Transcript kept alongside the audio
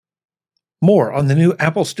More on the new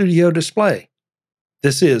Apple Studio display.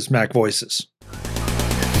 This is Mac Voices.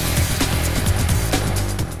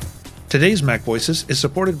 Today's Mac Voices is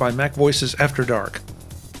supported by Mac Voices After Dark.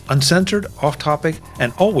 Uncensored, off-topic,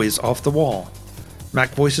 and always off the wall. Mac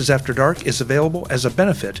Voices After Dark is available as a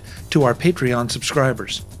benefit to our Patreon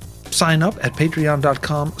subscribers. Sign up at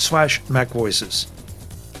patreon.com/MacVoices.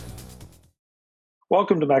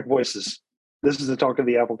 Welcome to Mac Voices. This is the talk of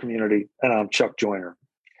the Apple community, and I'm Chuck Joyner.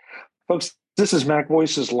 Folks, this is Mac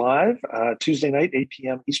Voices Live, Tuesday night, 8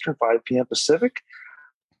 p.m. Eastern, 5 p.m. Pacific.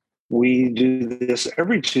 We do this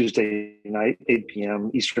every Tuesday night, 8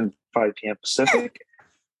 p.m. Eastern, 5 p.m. Pacific.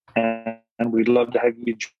 And we'd love to have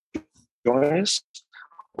you join us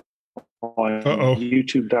on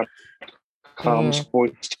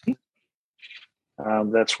youtube.com/voice.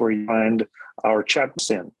 That's where you find our chat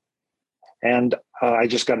in. And I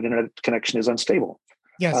just got an internet connection is unstable.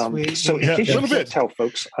 Yes, in case you can't tell,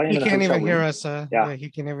 folks, he can't even hear us. He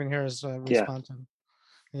can't even hear us respond to him.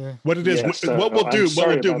 Yeah. What it is, what we'll do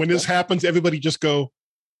when this happens, everybody just go.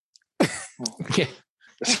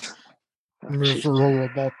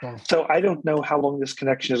 So I don't know how long this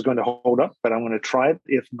connection is going to hold up, but I'm going to try it.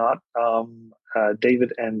 If not,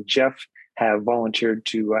 David and Jeff have volunteered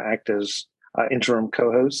to act as interim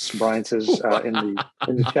co-hosts. Brian says in the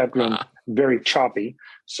chat room, very choppy.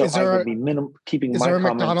 So I will be keeping my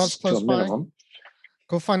comments to a minimum.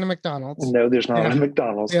 Go find a McDonald's. No, there's not a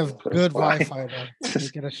McDonald's. They have good Wi-Fi though.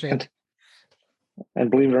 You get a shake.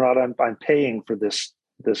 And believe it or not, I'm paying for this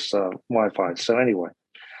Wi-Fi. So anyway,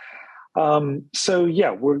 I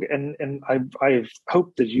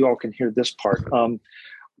hope that you all can hear this part.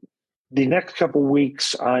 The next couple of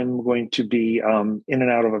weeks, I'm going to be in and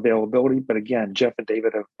out of availability. But again, Jeff and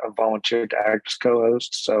David have volunteered to act as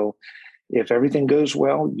co-hosts. So if everything goes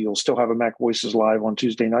well, you'll still have a Mac Voices Live on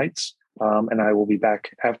Tuesday nights. And I will be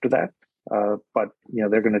back after that. But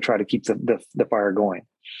they're going to try to keep the fire going.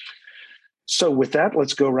 So with that,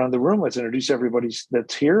 let's go around the room. Let's introduce everybody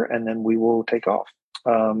that's here, and then we will take off.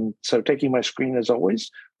 So taking my screen as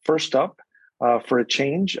always. First up, for a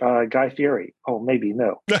change, Guy Fieri. Oh, maybe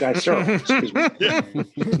no. Guy Serle, excuse me.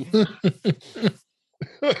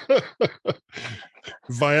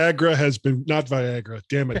 Viagra has been not Viagra.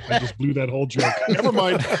 Damn it! I just blew that whole joke. Never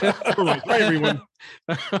mind. Hi, everyone.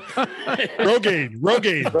 Rogaine.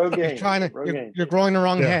 You're growing the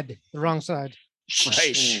wrong head, the wrong side.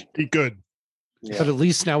 Right. Be good. Yeah. But at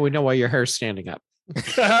least now we know why your hair's standing up.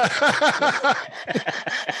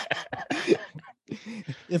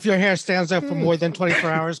 If your hair stands up for more than 24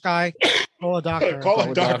 hours, Guy, call a doctor. Call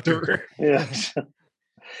a doctor. Yes.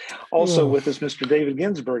 Also with us, Mr. David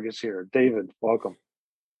Ginsburg is here. David, welcome.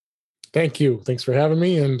 Thank you. Thanks for having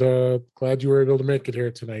me, and glad you were able to make it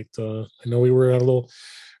here tonight. I know we were at a little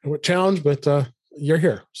challenge, but you're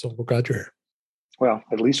here, so we're glad you're here. Well,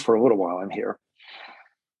 at least for a little while, I'm here.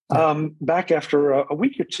 Back after a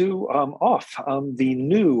week or two off, the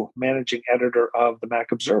new managing editor of the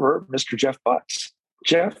Mac Observer, Mr. Jeff Butts.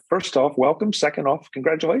 Jeff, first off, welcome. Second off,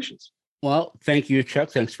 congratulations. Well, thank you, Chuck.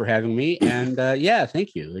 Thanks for having me. And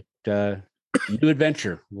thank you. New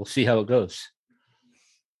adventure. We'll see how it goes.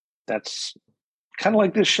 That's kind of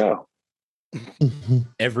like this show.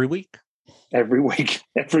 Every week. Every week.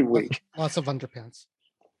 Lots of underpants.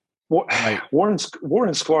 Warren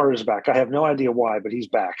Sklar is back. I have no idea why, but he's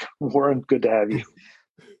back. Warren, good to have you.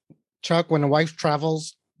 Chuck, when the wife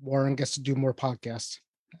travels, Warren gets to do more podcasts.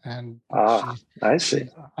 And I see.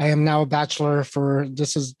 I am now a bachelor for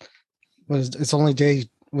it's only day.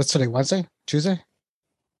 What's today? Wednesday? Tuesday?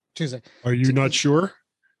 Are you not sure?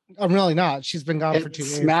 I'm really not. She's been gone for 2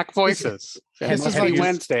 days. Mac Voices. This is like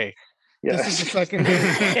Wednesday. Yes. This is the second day.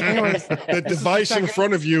 Anyways, the device in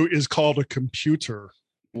front of you is called a computer.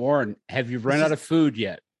 Warren, have you run out of food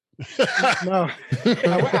yet? No.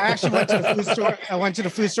 I actually went to the food store. I went to the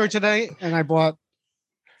food store today and I bought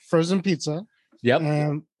frozen pizza. Yep.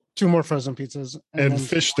 And 2 more frozen pizzas. And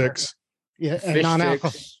fish sticks. Yeah, and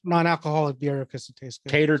non-alcoholic beer because it tastes good.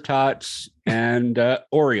 Tater tots and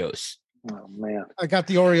Oreos. Oh man, I got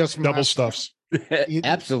the Oreos from double stuffs.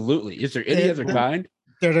 Absolutely. Is there any other kind?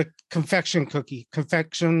 They're the confection cookie. The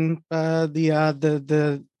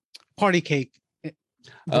party cake.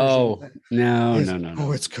 Oh no!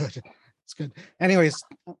 Oh, it's good. It's good. Anyways,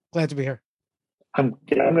 glad to be here. I'm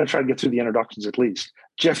going to try to get through the introductions at least.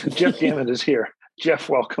 Jeff Gammon is here. Jeff,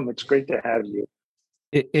 welcome. It's great to have you.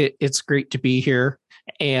 It's great to be here,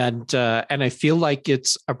 and I feel like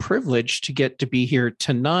it's a privilege to get to be here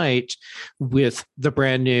tonight with the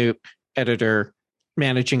brand new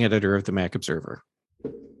managing editor of the Mac Observer.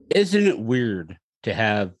 Isn't it weird to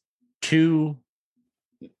have 2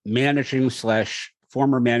 managing /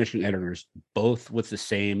 former managing editors, both with the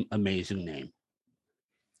same amazing name.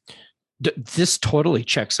 This totally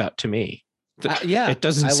checks out to me. Yeah, It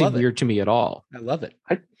doesn't I seem love it. weird to me at all. I love it.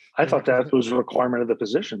 I thought that was a requirement of the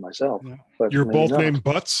position myself. Yeah. But You're maybe both not. named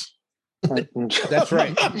Butts. That's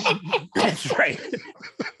right. That's right.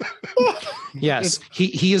 Yes,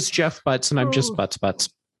 he is Jeff Butts, and I'm just Butts.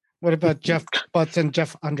 What about Jeff Butts and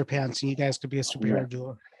Jeff Underpants? And you guys could be a superhero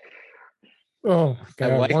duo. Oh,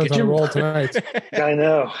 God, like one's it. on a roll tonight. I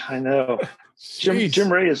know. Jeez.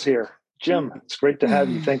 Jim Ray is here. Jim, it's great to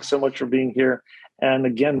have you. Thanks so much for being here, and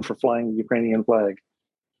again for flying the Ukrainian flag.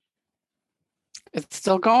 It's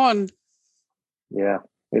still going. Yeah,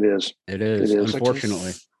 it is. It is, It is.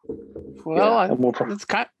 unfortunately. Well, Yeah, and we'll it's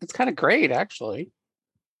kind of great, actually.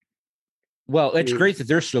 Well, it's Yeah. great that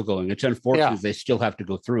they're still going. It's unfortunate Yeah. they still have to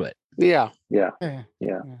go through it. Yeah. Yeah.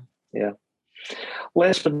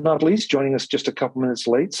 Last but not least, joining us just a couple minutes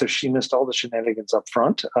late, so she missed all the shenanigans up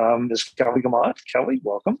front, is Kelly Gamont. Kelly,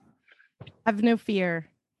 welcome. Have no fear.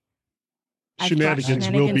 I've got Shenanigans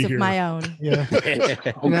will be of here. my own. Yeah.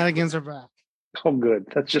 Shenanigans are back. Oh, good.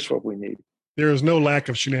 That's just what we need. There is no lack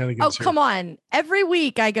of shenanigans. Oh, come on. Every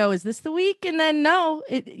week I go, is this the week? And then no,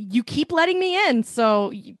 you keep letting me in.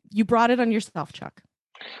 So you brought it on yourself, Chuck.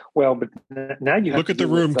 Well, but now you have Look to at the deal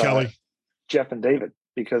room, with, Kelly. Jeff and David,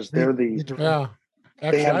 because they're the Yeah. they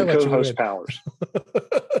Actually, have I the let you co-host in. powers.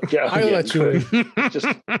 Yeah, I let you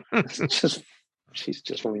in. just she's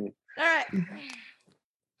just what we need. All right.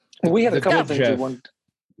 Well, we had a The couple good of things Jeff. we wanted.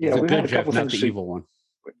 Yeah, The we good had a Jeff, couple not things. the evil one.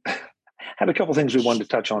 Had a couple things we wanted to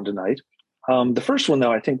touch on tonight. The first one,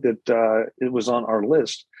 though, I think that it was on our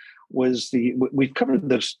list, was we've covered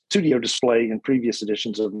the studio display in previous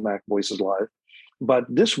editions of Mac Voices Live, but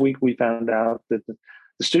this week we found out that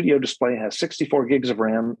the studio display has 64 gigs of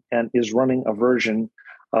RAM and is running a version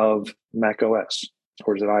of Mac OS,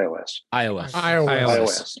 or is it iOS?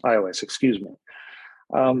 iOS. iOS. Excuse me.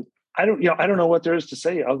 I don't know what there is to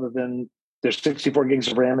say other than there's 64 gigs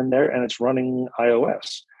of RAM in there and it's running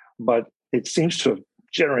iOS, but it seems to have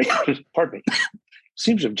generated,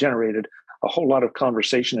 seems to have generated a whole lot of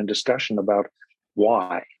conversation and discussion about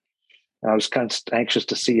why. And I was kind of anxious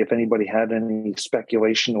to see if anybody had any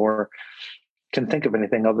speculation or can think of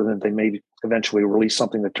anything other than they may eventually release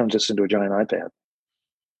something that turns this into a giant iPad.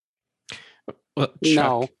 Well,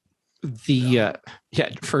 No.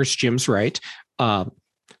 First, Jim's right.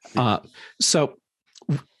 So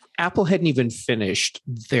Apple hadn't even finished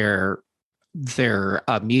their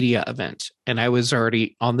media event, and I was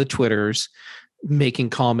already on the Twitters making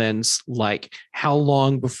comments like, how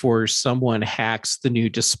long before someone hacks the new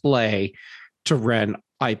display to run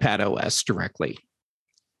iPad OS directly?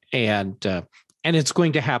 And it's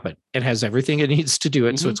going to happen. It has everything it needs to do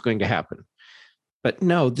it, so it's going to happen. But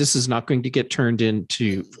no, this is not going to get turned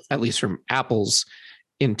into, at least from Apple's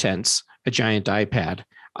intents, a giant iPad.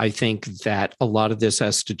 I think that a lot of this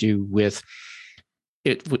has to do with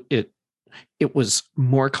it was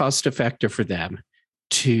more cost effective for them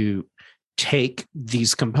to take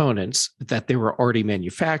these components that they were already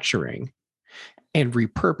manufacturing and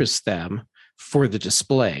repurpose them for the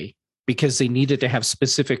display, because they needed to have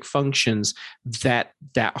specific functions that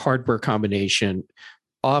hardware combination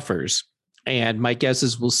offers. And my guess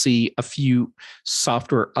is we'll see a few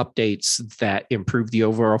software updates that improve the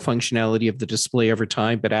overall functionality of the display over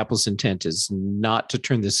time, but Apple's intent is not to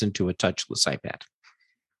turn this into a touchless iPad.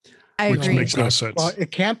 I Which agree. makes no sense. Well, it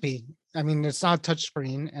can't be. I mean, it's not a touch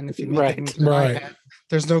screen, and if you make Right. it into an Right. iPad,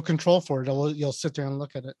 there's no control for it. You'll sit there and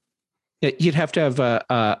look at it. You'd have to have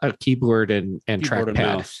a keyboard and Keyboard and trackpad.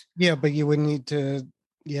 mouse. Yeah, but you would need to.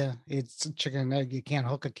 Yeah, it's a chicken and egg. You can't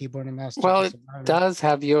hook a keyboard and mouse. to Well, this it environment. does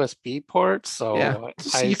have USB ports, so Yeah,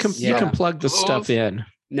 so I- you can plug the stuff in.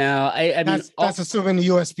 Now, I mean, That's assuming the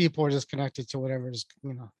USB port is connected to whatever is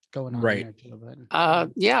going on. Right. There too,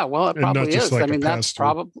 but yeah, well, it And not probably just is. like I a mean, that's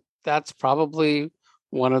pass-through. probably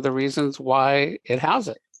one of the reasons why it has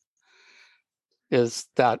it. Is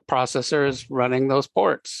that processor is running those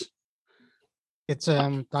ports? it's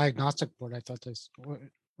diagnostic port. I thought this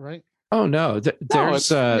right. Oh no,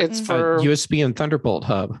 there's it's a for USB and Thunderbolt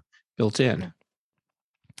hub built in.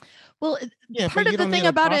 Well, Yeah, part but of you the don't thing need a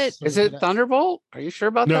about it, processor Is to do it that. Thunderbolt? Are you sure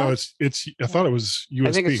about No, that? it's. I thought it was USB.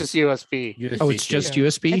 I think it's just USB. Oh, it's just Yeah.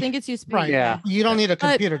 USB. I think it's USB. Right. Yeah. You don't need a But-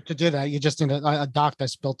 computer to do that. You just need a dock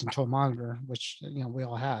that's built into a monitor, which we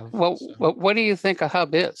all have. Well, so. what do you think a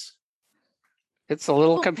hub is? It's a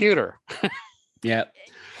little Well- computer. Yeah.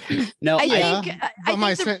 No, I Yeah, think, But I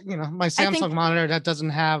my think the- my Samsung think- monitor that doesn't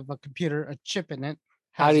have a computer, a chip in it.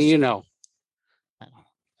 How has do a- you know?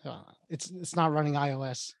 It's not running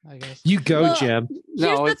iOS, I guess. You go, Well, Jim. No,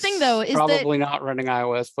 Here's the it's thing, though, is that- probably not running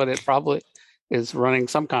iOS, but it is running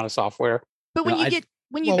some kind of software. But when No,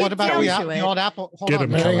 when you Well, get what about down the, to the it, old Apple? Hold Get on,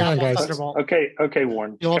 him, the old Kelly. Apple Hang on, guys. Thunderbolt. Okay,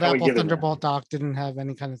 Warren. The old Kelly, Apple get in there. Thunderbolt dock didn't have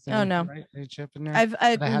any kind of thing. Oh, no. right? A chip in there. I've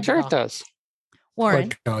But I had Sure the it dock. does. Warren,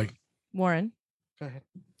 Like Kelly. Warren. Go ahead.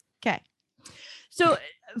 Okay. So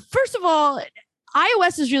first of all,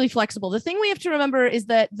 iOS is really flexible. The thing we have to remember is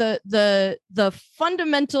that the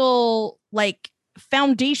fundamental, like,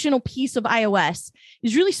 foundational piece of iOS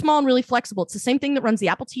is really small and really flexible. It's the same thing that runs the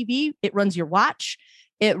Apple TV. It runs your watch.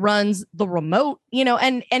 It runs the remote,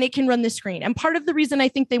 and it can run the screen. And part of the reason I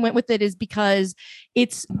think they went with it is because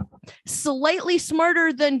it's slightly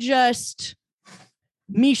smarter than just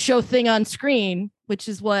me show thing on screen, which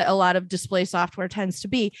is what a lot of display software tends to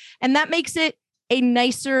be. And that makes it a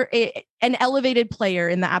nicer, an elevated player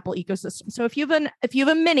in the Apple ecosystem. So if you have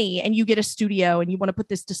a Mini and you get a Studio and you want to put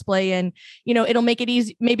this display in, it'll make it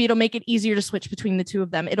easy. Maybe it'll make it easier to switch between the two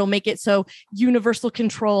of them. It'll make it so universal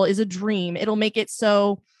control is a dream. It'll make it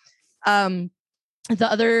so as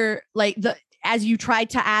you try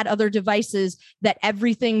to add other devices, that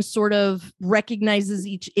everything sort of recognizes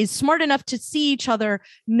is smart enough to see each other,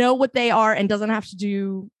 know what they are, and doesn't have to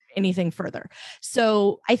do anything further.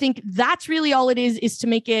 So I think that's really all it is to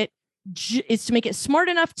make it smart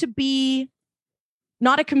enough to be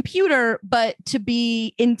not a computer, but to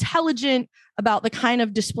be intelligent about the kind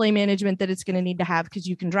of display management that it's going to need to have, because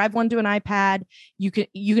you can drive one to an iPad. You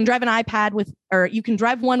can drive an iPad you can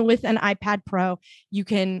drive one with an iPad Pro. You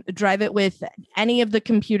can drive it with any of the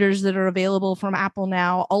computers that are available from Apple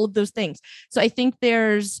now, all of those things. So I think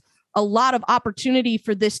there's a lot of opportunity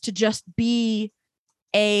for this to just be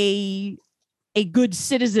a good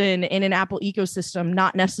citizen in an Apple ecosystem,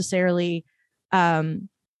 not necessarily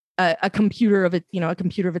a computer of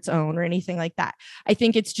its own or anything like that. I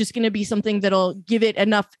think it's just going to be something that'll give it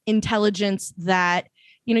enough intelligence that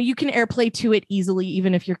you can AirPlay to it easily,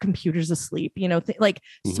 even if your computer's asleep.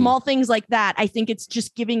 Small things like that. I think it's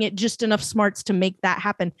just giving it just enough smarts to make that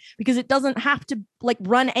happen, because it doesn't have to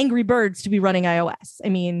run Angry Birds to be running iOS. I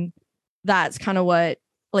mean, that's kind of what.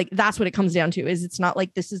 That's what it comes down to. Is it's not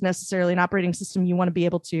like this is necessarily an operating system you want to be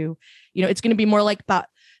able to, it's going to be more like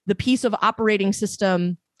the piece of operating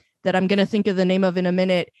system that I'm going to think of the name of in a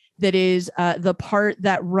minute. That is the part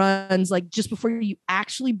that runs just before you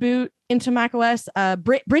actually boot into macOS,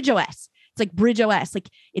 Bridge OS. It's like Bridge OS.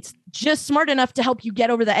 It's just smart enough to help you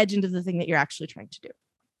get over the edge into the thing that you're actually trying to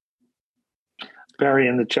do. Barry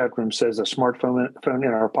in the chat room says a smartphone in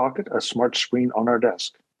our pocket, a smart screen on our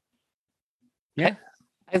desk. Yeah.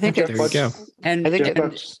 I think There you go. And, I think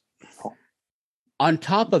and on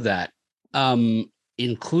top of that,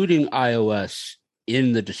 including iOS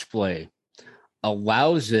in the display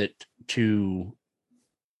allows it to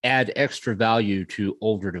add extra value to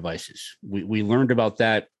older devices. We learned about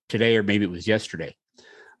that today, or maybe it was yesterday.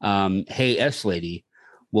 Hey S Lady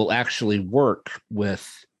will actually work with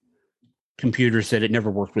computers that it never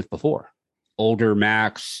worked with before. Older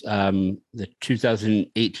Macs, the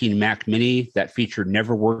 2018 Mac Mini, that feature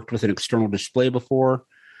never worked with an external display before.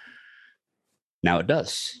 Now it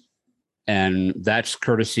does. And that's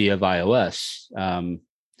courtesy of iOS.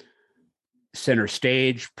 Center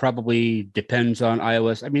Stage probably depends on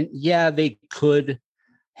iOS. I mean, yeah, they could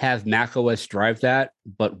have macOS drive that,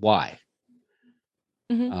 but why?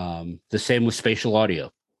 Mm-hmm. The same with spatial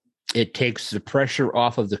audio. It takes the pressure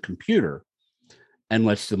off of the computer and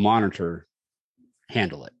lets the monitor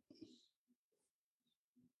handle it.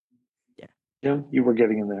 Yeah, you were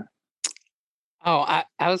getting in there. Oh,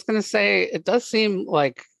 I was going to say, it does seem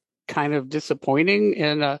like kind of disappointing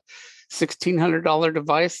in a $1,600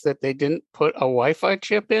 device that they didn't put a Wi-Fi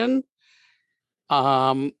chip in,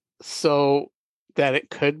 so that it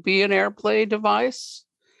could be an AirPlay device.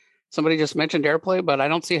 Somebody just mentioned AirPlay, but I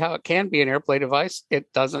don't see how it can be an AirPlay device.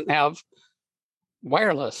 It doesn't have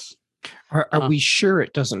wireless. Are we sure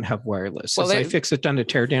it doesn't have wireless? Well, Has iFixit done a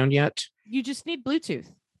teardown yet? You just need Bluetooth.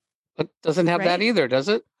 It doesn't have that Right? either, does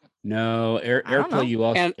it? No, I don't know. AirPlay. You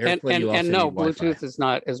also And AirPlay. You also no, need Wi-Fi.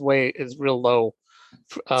 Bluetooth is real low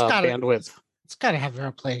gotta- bandwidth. It's got to have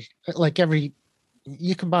AirPlay.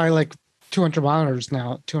 You can buy 200 monitors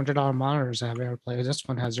now. $200 monitors have AirPlay. This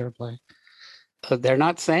one has AirPlay. They're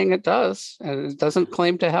not saying it does, and it doesn't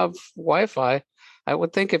claim to have Wi-Fi. I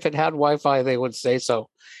would think if it had Wi-Fi, they would say so.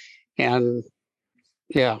 And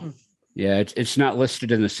yeah, Yeah, it's not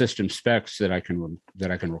listed in the system specs that I can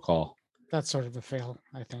recall. That's sort of a fail,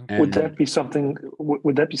 I think. And Would that be something?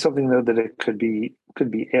 Would that be something though that it could be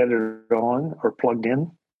added on or plugged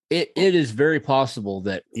in? it is very possible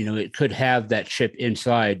that it could have that chip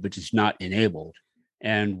inside, but it's not enabled.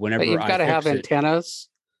 And whenever but you've got to have iFixit- antennas.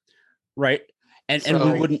 right? And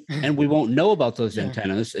So- we won't know about those Yeah.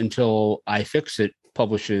 antennas until iFixit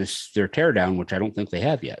publishes their teardown, which I don't think they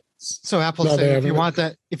have yet. So Apple No, they said if you haven't.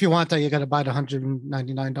 want that, you got to buy the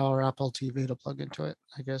 $199 Apple TV to plug into it.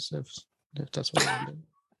 I guess if that's what you want to do.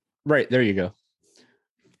 Right, there you go.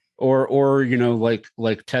 Or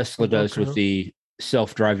like Tesla does with Roku. the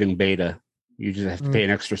self-driving beta. You just have to pay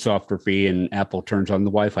an extra software fee, and Apple turns on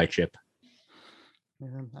the Wi-Fi chip. Yeah,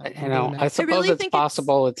 You know, I suppose really it's think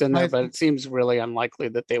possible it's in there, I- but it seems really unlikely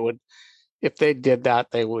that they would. If they did that,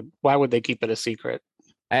 they would. Why would they keep it a secret?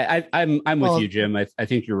 I'm with Well- you, Jim. I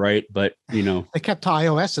think you're right, but they kept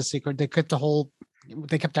iOS a secret. They kept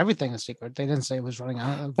everything a secret. They didn't say it was running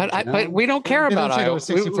out. But we don't care They about don't say there was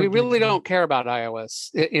iOS. 64 We really gigs, no. don't care about iOS.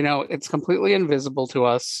 It's completely invisible to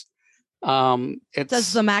us. It's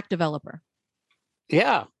Says the Mac developer.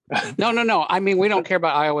 yeah. No. I mean, we don't care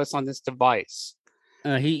about iOS on this device.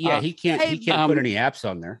 he can't I- put any apps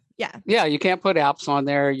on there. Yeah. Yeah, you can't put apps on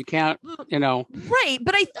there. You can't. Right.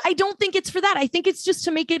 But I don't think it's for that. I think it's just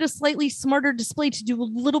to make it a slightly smarter display, to do a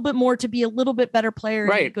little bit more, to be a little bit better player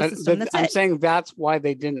Right. in the ecosystem. But That's I'm it. saying that's why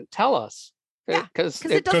they didn't tell us. Yeah, Because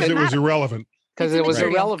 'cause it Because doesn't it was matter. irrelevant. because It's it was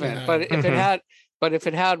immaterial. irrelevant. Yeah. But if it had, if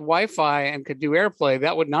it had Wi-Fi and could do AirPlay,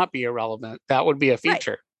 that would not be irrelevant. That would be a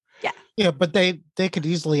feature. Yeah, but they could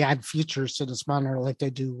easily add features to this monitor like they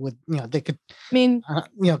do with they could I mean,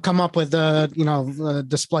 come up with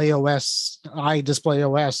Display OS, iDisplay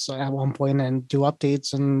OS at one point and do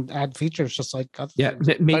updates and add features just like other Yeah,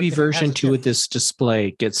 things. maybe if it version has a 2 chip. of this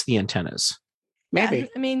display gets the antennas. Maybe. yeah,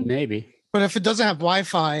 I mean, Maybe. But if it doesn't have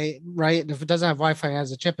Wi-Fi, right? And if it doesn't have Wi-Fi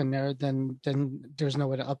as a chip in there, then there's no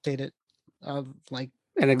way to update it.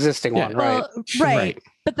 An existing Yeah. one, right? well, right.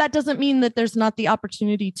 But that doesn't mean that there's not the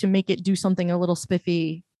opportunity to make it do something a little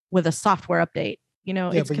spiffy with a software update.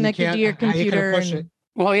 Yeah, It's but you connected to can't- your how you gonna computer. push and- it?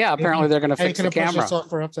 Well, yeah. Apparently, they're going to How you fix the gonna push camera. the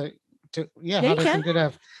software update? Yeah, How you they can. do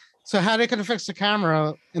that? So how they can fix the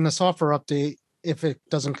camera in the software update if it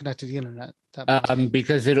doesn't connect to the internet?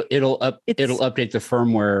 Because it'll It's- update the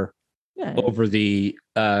firmware Yeah. over the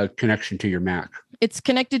connection to your Mac. It's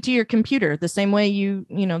connected to your computer the same way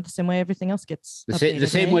the same way everything else gets The updated,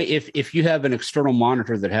 same right? way if you have an external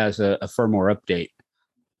monitor that has a firmware update,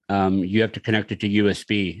 you have to connect it to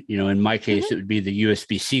USB. In my case, Mm-hmm. it would be the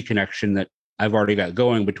USB-C connection that I've already got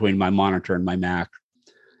going between my monitor and my Mac,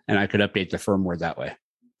 and I could update the firmware that way.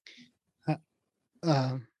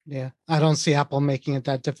 Yeah, I don't see Apple making it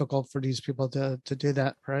that difficult for these people to do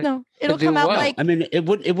that, right? No, it'll do come out what? like I mean, it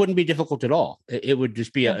wouldn't be difficult at all. It would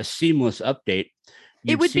just be a seamless update.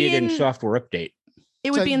 You'd would see be it in in- software update. it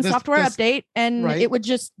would So be in this- software this- update, and right. it would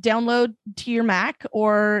just download to your Mac,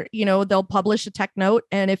 or they'll publish a tech note,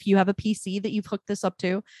 and if you have a PC that you've hooked this up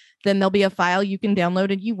to, then there'll be a file you can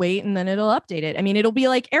download and you wait, and then it'll update it. I mean, it'll be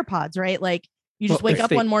like AirPods, right? Like you just Well, wake if up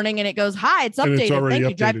they- one morning and it goes, "Hi, it's And it's updated. already Thank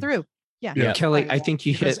you. Drive updated. through." Yeah. Yeah. Kelly, Right, I think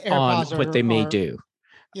you because hit on AirPods what they may are- do.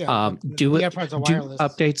 Yeah, Do the it. AirPods are Do wireless.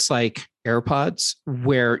 updates like AirPods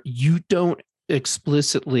where you don't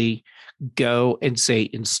explicitly go and say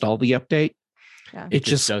install the update. Yeah. It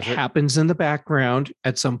just just does it. happens in the background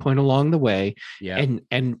at some point along the way, Yeah.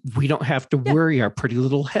 and we don't have to Yeah. worry our pretty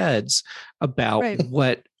little heads about Right.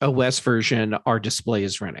 what OS version our display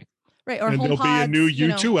is running. Right. Or And there'll be a HomePods, new you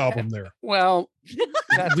know. U2 album there. Well,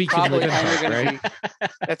 that's We can probably live in only that, going to be.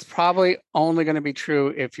 That's probably only going to be true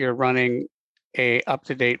if you're running a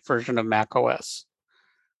up-to-date version of Mac OS.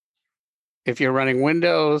 If you're running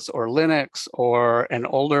Windows or Linux or an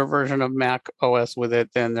older version of Mac OS with it,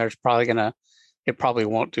 then it probably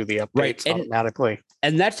won't do the updates Right, and- automatically.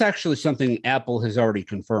 And that's actually something Apple has already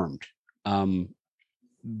confirmed,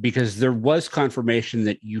 because there was confirmation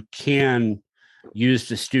that you can use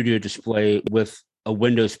the Studio Display with a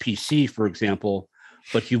Windows PC, for example,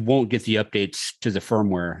 but you won't get the updates to the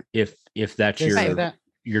firmware if that's They say your that.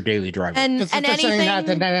 your daily driver. And Because if and they're saying that, then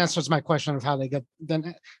anything that answers my question of how they get.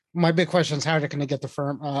 Then my big question is how they're going to get the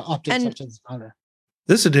updates And- up to this monitor.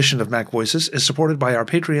 This edition of Mac Voices is supported by our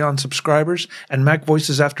Patreon subscribers and Mac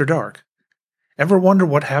Voices After Dark. Ever wonder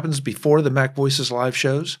what happens before the Mac Voices live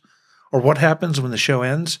shows? Or what happens when the show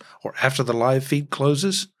ends or after the live feed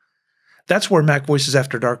closes? That's where Mac Voices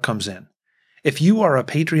After Dark comes in. If you are a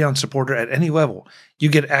Patreon supporter at any level, you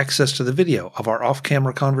get access to the video of our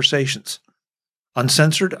off-camera conversations.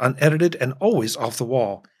 Uncensored, unedited, and always off the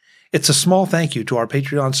wall. It's a small thank you to our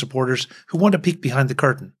Patreon supporters who want to peek behind the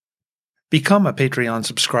curtain. Become a Patreon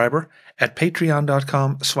subscriber at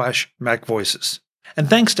patreon.com/MacVoices. And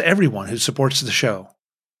thanks to everyone who supports the show.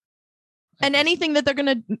 and anything that they're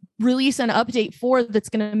going to release an update for that's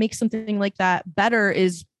going to make something like that better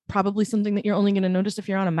is probably something that you're only going to notice if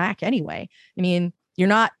you're on a Mac anyway. I mean, you're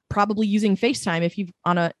not probably using FaceTime if you've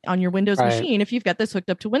on your Windows Right. machine if you've got this hooked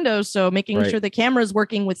up to Windows. So making Right. sure the camera is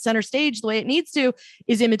working with center stage the way it needs to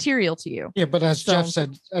is immaterial to you. Yeah, but as So-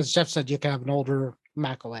 Jeff said, you can have an older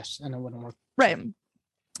Mac OS and it wouldn't work. Right.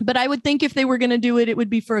 But I would think if they were going to do it, it would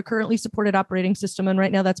be for a currently supported operating system. And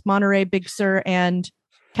right now that's Monterey, Big Sur, and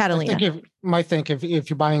Catalina. I think if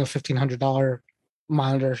you're buying a $1,500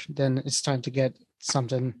 monitor, then it's time to get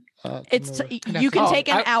something. It's newer. you can Oh, take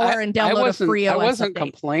an hour and download a free OS I wasn't update.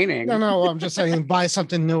 complaining. No, I'm just saying buy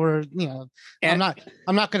something newer. And-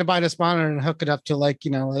 I'm not going to buy this monitor and hook it up to like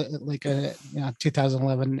a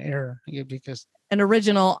 2011 Air because An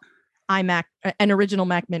original iMac, an original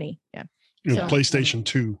Mac Mini. Yeah. So- PlayStation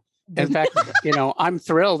 2. In fact, I'm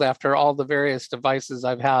thrilled after all the various devices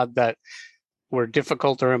I've had that were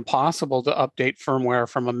difficult or impossible to update firmware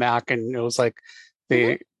from a Mac. And it was like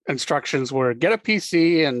the instructions were get a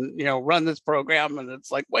PC and, run this program. And it's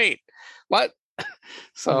like, wait, what?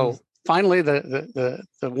 So finally the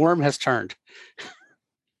worm has turned.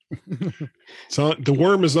 So the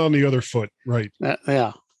worm is on the other foot, right?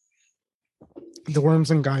 Yeah. the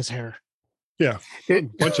worms in Guy's hair. Yeah.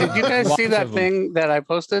 Did you guys see that thing that I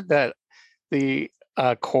posted that the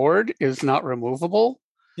cord is not removable?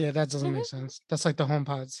 Yeah, that doesn't make sense. That's like the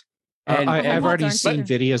HomePods. And- I've already aren't seen either.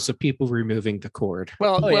 videos of people removing the cord.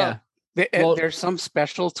 Well, yeah. Well- there's some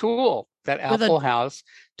special tool that With a- Apple has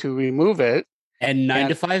to remove it. And 9 to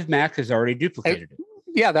And- 5 Mac has already duplicated it.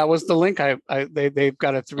 Yeah, that was the link. They've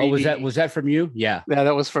got a 3D. Oh, was that from you? Yeah. Yeah,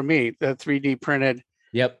 that was for me. The 3D printed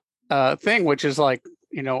Yep. thing, which is like,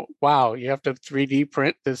 wow, you have to 3D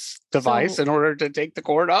print this device So- in order to take the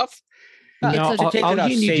cord off. It's No, a- to take all it out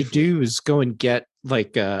you need to safely. do is go and get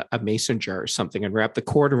like a mason jar or something and wrap the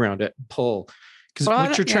cord around it and pull. Because Well,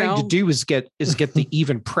 what you're you trying to know- do is get the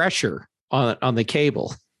even pressure on the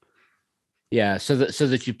cable. Yeah. So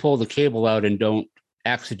that you pull the cable out and don't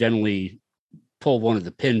accidentally pull one of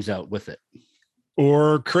the pins out with it.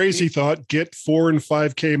 Or crazy thought, get 4 and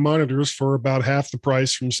 5K monitors for about half the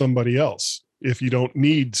price from somebody else. If you don't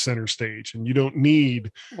need center stage and you don't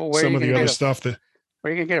need Well, where some are of you the gonna other get a- stuff that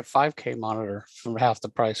where are you gonna get a 5K monitor for half the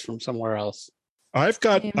price from somewhere else? I've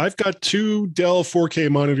got two Dell 4K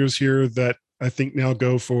monitors here that I think now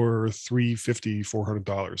go for $350,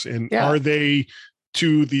 $400. And Yeah. are they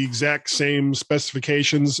to the exact same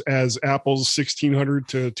specifications as Apple's $1,600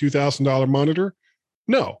 to $2,000 monitor?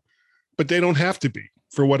 No, but they don't have to be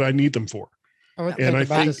for what I need them for. I would And think I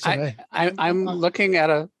about think- this today. I'm looking at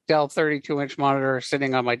a Dell 32-inch monitor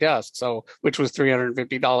sitting on my desk, which was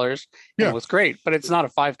 $350. Yeah. It was great, but it's not a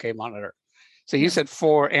 5K monitor. So you said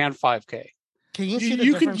 4 and 5K. Can you see the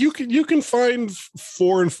You difference? you can find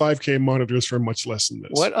 4 and 5K monitors for much less than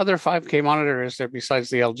this. What other 5K monitor is there besides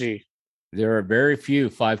the LG? There are very few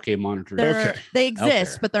 5K monitors, Okay. They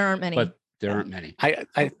exist, there. but there aren't many. but there aren't many.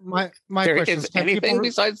 my There question is can anything people-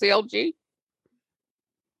 besides the LG?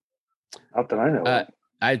 Not that I know. Uh,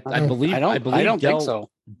 I believe I don't Dell, think so.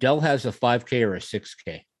 Dell has a 5K or a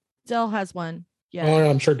 6K. Dell has one. Yeah. Oh,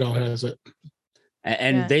 I'm sure Dell has it.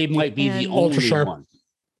 And Yeah. they might be the And- only Ultra sharp. one.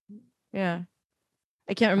 Yeah.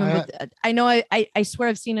 I can't remember. I know I swear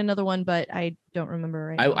I've seen another one, but I don't remember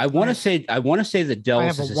right now. I want to say that I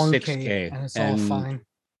Dell's have a is a 1K 6K. and it's all fine.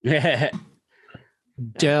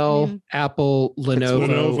 Dell, mean- Apple, Lenovo,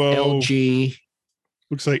 Lenovo. LG.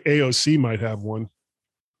 Looks like AOC might have one.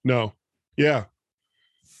 No. Yeah.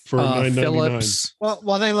 For $9.99. Philips. Well,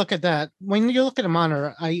 while they look at that, when you look at a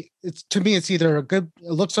monitor, to me it's either it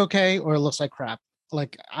looks okay or it looks like crap.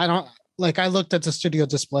 Like I looked at the studio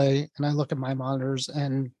display and I look at my monitors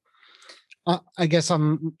and I guess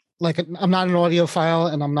I'm not an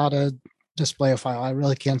audiophile and I'm not a displayophile. I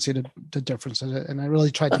really can't see the difference in it, and I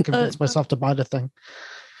really tried to convince myself to buy the thing.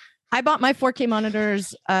 I bought my 4K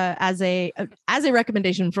monitors as a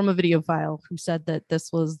recommendation from a videophile who said that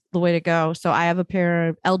this was the way to go. So I have a pair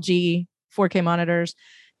of LG 4K monitors,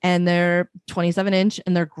 and they're 27-inch,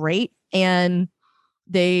 and they're great, and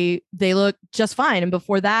they look just fine. And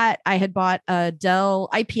before that, I had bought a Dell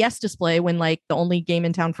IPS display when like the only game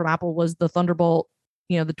in town from Apple was the Thunderbolt,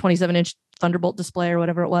 the 27-inch Thunderbolt display or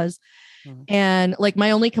whatever it was. Mhm. And like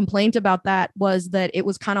my only complaint about that was that it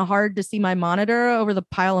was kind of hard to see my monitor over the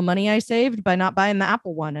pile of money I saved by not buying the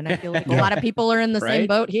Apple one. And I feel like a lot of people are in the same Right?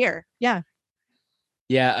 boat here. Yeah.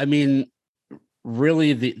 Yeah, I mean,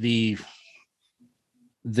 really,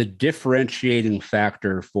 the differentiating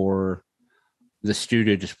factor for the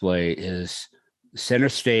studio display is center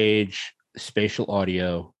stage, spatial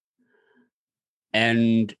audio,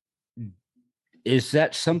 and is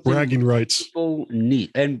that something Bragging rights. people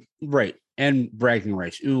need? And bragging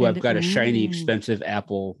rights. Ooh, And- I've got a shiny, ooh. expensive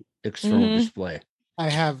Apple external Mhm. display. I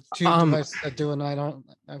have two devices that do, and I don't.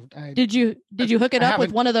 Did you hook it I up with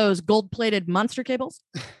haven't- one of those gold-plated monster cables?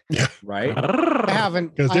 Right? I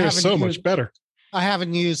haven't. Because I they're haven't so much used- better. I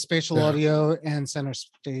haven't used spatial Yeah. audio and center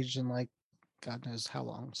stage in like God knows how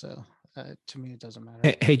long. So to me, it doesn't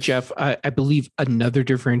matter. Hey, Jeff, I believe another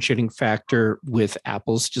differentiating factor with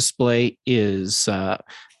Apple's display is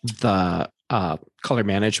the color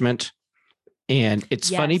management. And it's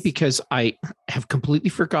funny Yes. because I have completely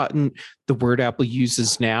forgotten the word Apple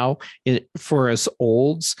uses now. For us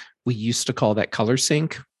olds, we used to call that color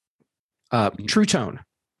sync. True Tone.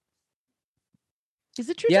 Is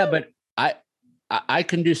it true? Yeah, but I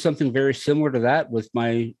can do something very similar to that with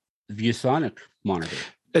my ViewSonic monitor.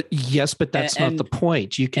 Yes, but that's not the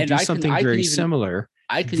point. You can and do I can- something I can very even- similar.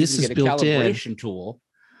 I can This even is get a built in. calibration tool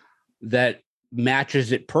that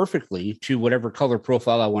matches it perfectly to whatever color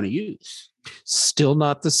profile I want to use. Still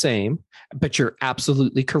not the same, but you're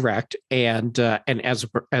absolutely correct. And as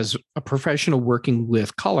a professional working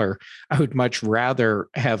with color, I would much rather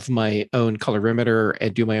have my own colorimeter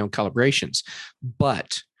and do my own calibrations.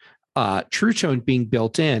 But True Tone being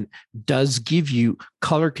built in does give you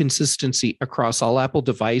color consistency across all Apple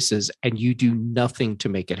devices, and you do nothing to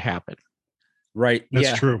make it happen. Right.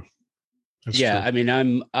 That's true. That's yeah. true. I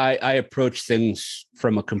mean, I approach things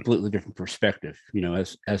from a completely different perspective, you know,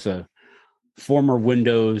 as a former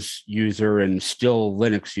Windows user and still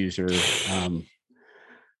Linux user.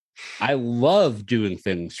 I love doing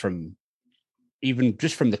things from even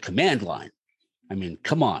just from the command line. I mean,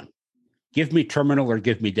 come on, give me terminal or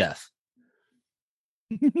give me death.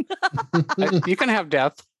 You can have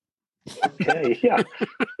death. Okay, yeah,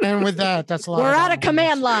 And with that, that's a lot. We're of out of downloads.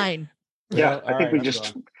 command line. yeah. Well, I all think right, we I'm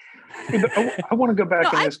just. gone. Yeah, but I want to go back No,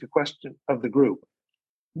 and I- ask a question of the group.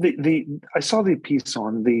 I saw the piece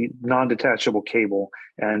on the non-detachable cable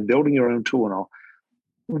and building your own tool and all.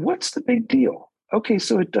 What's the big deal? Okay,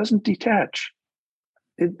 so it doesn't detach.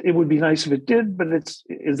 It would be nice if it did, but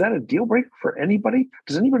is that a deal breaker for anybody?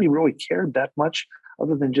 Does anybody really care that much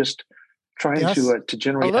other than just trying Yes. to A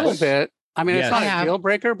generate little light? bit. I mean, Yes. it's not I a have- deal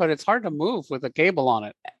breaker, but it's hard to move with a cable on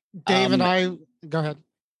it. Dave and I go ahead.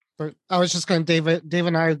 But I was just going to Dave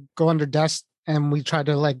and I go under desk and we try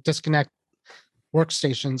to like disconnect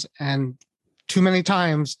workstations, and too many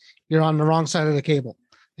times you're on the wrong side of the cable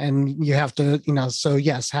and you have to, so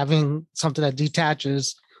yes, having something that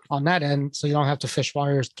detaches on that end so you don't have to fish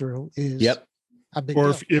wires through is Yep. a big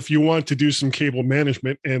Or deal. if you want to do some cable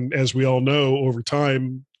management, and as we all know, over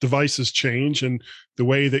time, devices change and the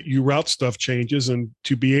way that you route stuff changes, and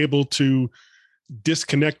to be able to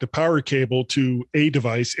disconnect the power cable to a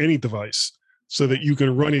device, any device, so that you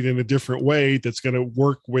can run it in a different way that's going to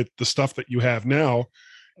work with the stuff that you have now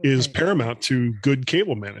is Right. paramount to good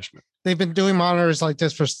cable management. They've been doing monitors like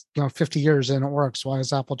this for 50 years and it works. Why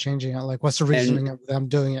is Apple changing it? Like, what's the reasoning of them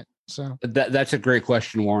doing it? So That's a great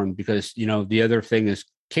question, Warren, because the other thing is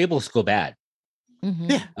cables go bad. Mhm.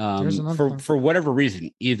 yeah, there's another thing. For whatever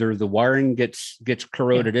reason, either the wiring gets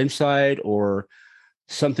corroded inside or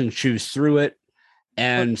something chews through it.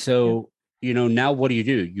 And so, now what do?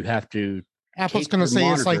 You have to Apple's take going to your say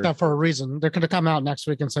it's like monitor- that for a reason. They're going to come out next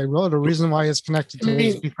week and say, "Well, the reason why it's connected to it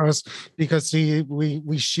is because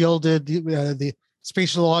we shielded the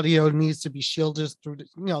spatial audio needs to be shielded through."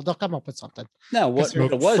 They'll come up with something. No, what Well,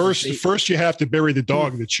 it was is First, you have to bury the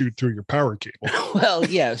dog that chewed through your power cable. well,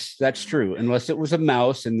 yes, that's true. Unless it was a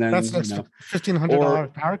mouse, and then That's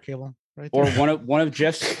 $1,500 power cable, right? or there. one of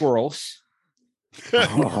Jeff's squirrels.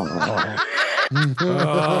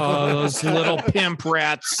 Oh, those little pimp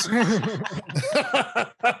rats.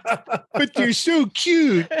 But you're so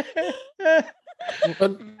cute.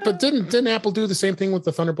 But didn't Apple do the same thing with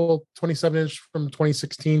the Thunderbolt 27-inch from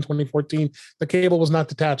 2016, 2014? The cable was not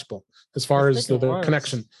detachable as far I as think it the was.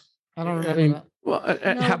 connection. I don't I remember. mean, that. Well,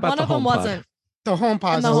 No, how about one the of them HomePod? wasn't. The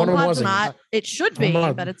HomePod. And the is one of them HomePod's wasn't. not. It should be,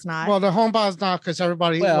 HomePod. but it's not. Well, the HomePod's not because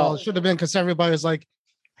everybody. Well, Well- it should have been because everybody was like,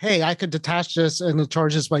 "Hey, I could detach this and it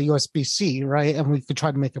charges by USB-C, right?" And we could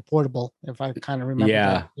try to make it portable. If I kind of remember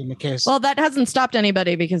Yeah. that being the case. Well, that hasn't stopped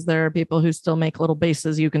anybody because there are people who still make little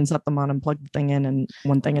bases. You can set them on and plug the thing in and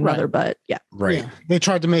one thing and Right. another. But yeah, Right. Yeah, they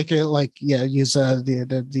tried to make it like use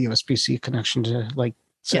the USB-C connection to like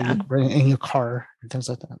Yeah. you bring it in your car and things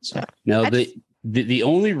like that. So Yeah. Now, I the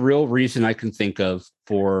only real reason I can think of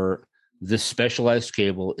for this specialized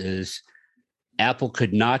cable is Apple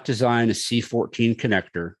could not design a C14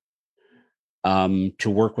 connector to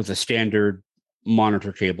work with a standard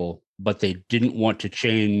monitor cable, but they didn't want to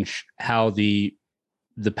change how the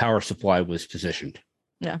power supply was positioned.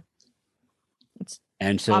 Yeah. It's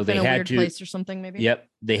And so off they in a had weird to place or something, maybe. Yep,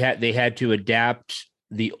 they had to adapt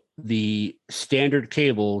the the standard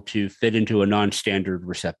cable to fit into a non-standard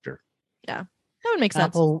receptor. That would make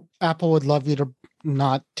sense. Apple would love you to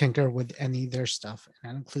not tinker with any of their stuff.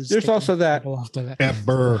 And that includes There's taking also that. cable off the-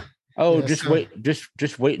 Ever. Oh, Yeah, just so- wait,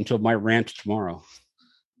 just wait until my rant tomorrow.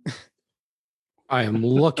 I am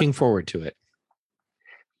looking forward to it.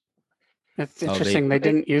 It's Oh, they- interesting they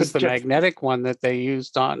didn't use the Jeff- magnetic one that they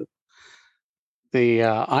used on the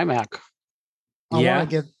iMac.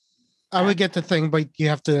 I would get the thing, but you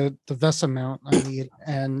have the VESA mount I need,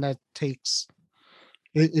 and that takes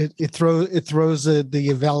it throws the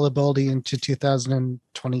availability into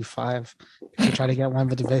 2025 to try to get one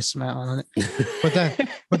with the VESA mount on it.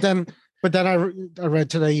 But then I read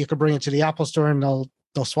today you could bring it to the Apple store and they'll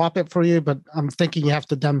swap it for you. But I'm thinking you have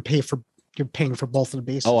to then you're paying for both of the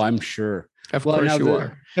bases. Oh, I'm sure. Of Well, course now you the-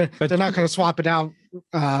 are. They're not going to swap it out.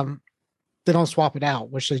 They don't swap it out.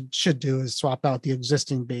 What they should do is swap out the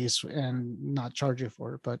existing base and not charge you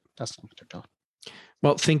for it. But that's not what they're doing.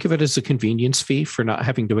 Well, think of it as a convenience fee for not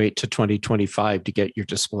having to wait to 2025 to get your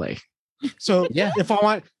display. So Yeah. if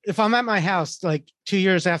I'm at my house like 2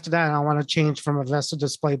 years after that, and I want to change from a VESA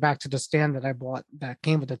display back to the stand that I bought that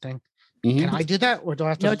came with the thing, Mhm. can I do that, or do I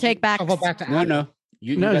have to No take-backs. travel back to No, Apple? no.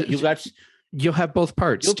 You No, got You'll have both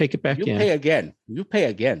parts. You'll- Take it back you in. pay again. You pay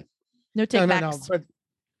again. No No, take no, backs. no. But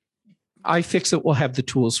iFixit will have the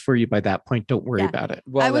tools for you by that point. Don't worry Yeah. about it.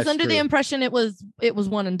 Well, I was that's under the true. impression it was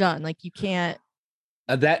one and done. Like you can't.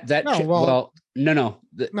 That No, chi- well- well, no.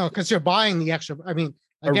 no, because you're buying the extra. I mean,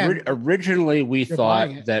 again, Originally, we you're thought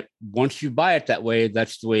buying it. that once you buy it that way,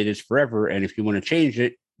 that's the way it is forever. And if you want to change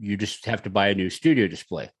it, you just have to buy a new studio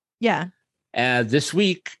display. Yeah. And this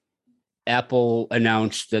week, Apple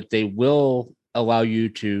announced that they will allow you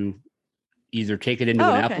to either take it into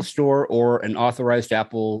Oh, an okay. Apple store or an authorized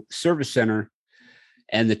Apple service center.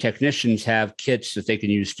 And the technicians have kits that they can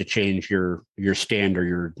use to change your stand or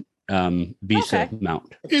your VESA Okay.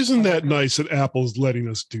 mount. Isn't that nice that Apple's letting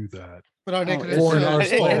us do that? but are they Oh, going it's- Foreign to art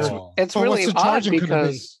it- it's- store. It's But really what's the odd charging gonna be?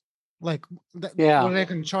 because like? Yeah. What are they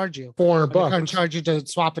going to charge you? $400 Are they going bucks. to charge you to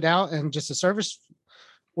swap it out and just a service,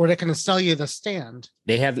 or they're going to sell you the stand?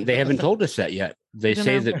 They haven't told us that yet. They Then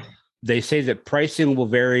say I'm- that pricing will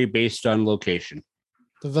vary based on location.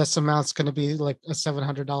 The VESA mount's going to be like a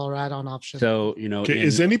 $700 add-on option. So Okay,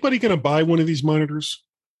 is anybody going to buy one of these monitors?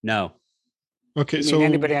 no. Okay, I mean, so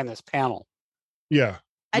anybody on this panel. yeah,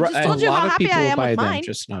 I just Right, told a you how lot of happy people I will am buy with them, mine.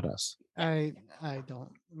 just not us. I don't.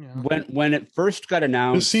 You know. When it first got this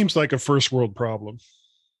announced, seems like a first world problem.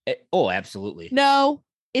 oh, absolutely. No,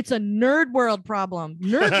 it's a nerd world problem.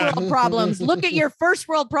 Nerd world problems. Look at your first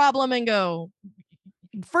world problem and go.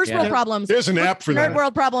 First Yeah. world problems. There's an Look app at for nerd that.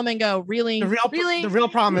 world problem and go. Really? The real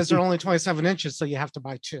problem is they're only 27 inches, so you have to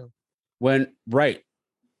buy two. Right.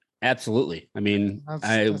 Absolutely. I mean,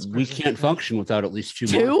 That's we crazy. can't function without at least two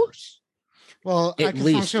Two? monitors. Well, I At could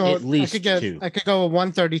least- function. at least I could get. two. I could go with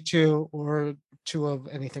 132 or two of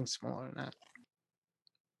anything smaller than that.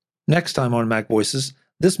 Next time on Mac Voices,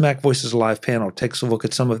 this Mac Voices Live panel takes a look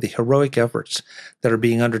at some of the heroic efforts that are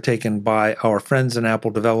being undertaken by our friends and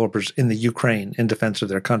Apple developers in the Ukraine in defense of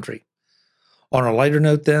their country. On a lighter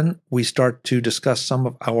note, then, we start to discuss some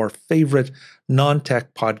of our favorite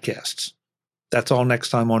non-tech podcasts. That's all next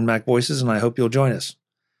time on Mac Voices, and I hope you'll join us.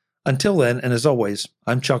 Until then, and as always,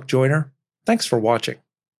 I'm Chuck Joyner. Thanks for watching.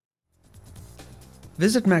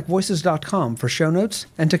 Visit MacVoices.com for show notes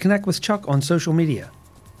and to connect with Chuck on social media.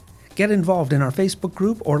 Get involved in our Facebook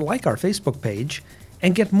group or like our Facebook page,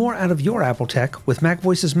 and get more out of your Apple tech with Mac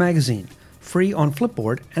Voices Magazine, free on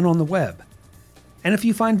Flipboard and on the web. And if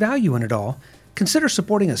you find value in it all, consider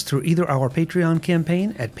supporting us through either our Patreon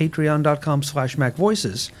campaign at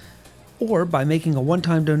patreon.com/MacVoices or by making a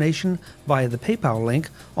one-time donation via the PayPal link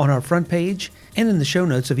on our front page and in the show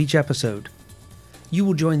notes of each episode. You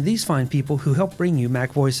will join these fine people who help bring you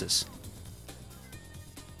Mac Voices.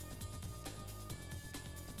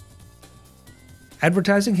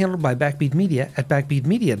 Advertising handled by Backbeat Media at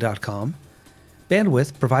backbeatmedia.com.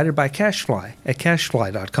 Bandwidth provided by CacheFly at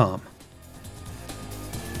cachefly.com.